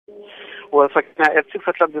Well, Sakina, at 6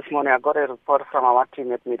 o'clock this morning, I got a report from our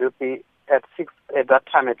team at Medupi. At 6, at that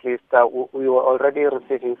time at least, we were already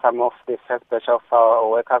receiving some of the first batch of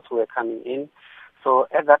workers who were coming in. So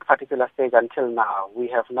at that particular stage until now, we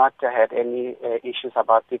have not had any issues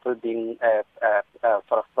about people being sort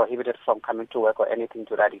of prohibited from coming to work or anything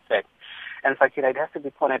to that effect. And Sakina, it has to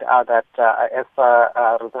be pointed out that, as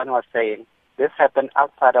Ruzani was saying, this happened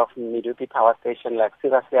outside of Medupi power station, like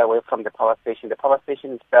seriously away from the power station. The power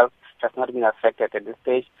station itself has not been affected at this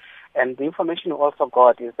stage. And the information we also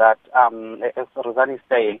got is that, as Ruzani is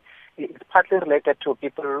saying, it's partly related to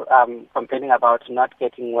people complaining about not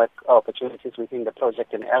getting work opportunities within the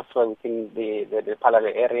project and elsewhere within the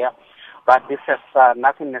Palale area. But this has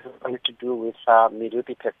nothing necessarily to do with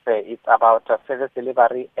Medupi per se. It's about service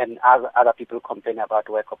delivery and other people complaining about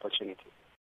work opportunities.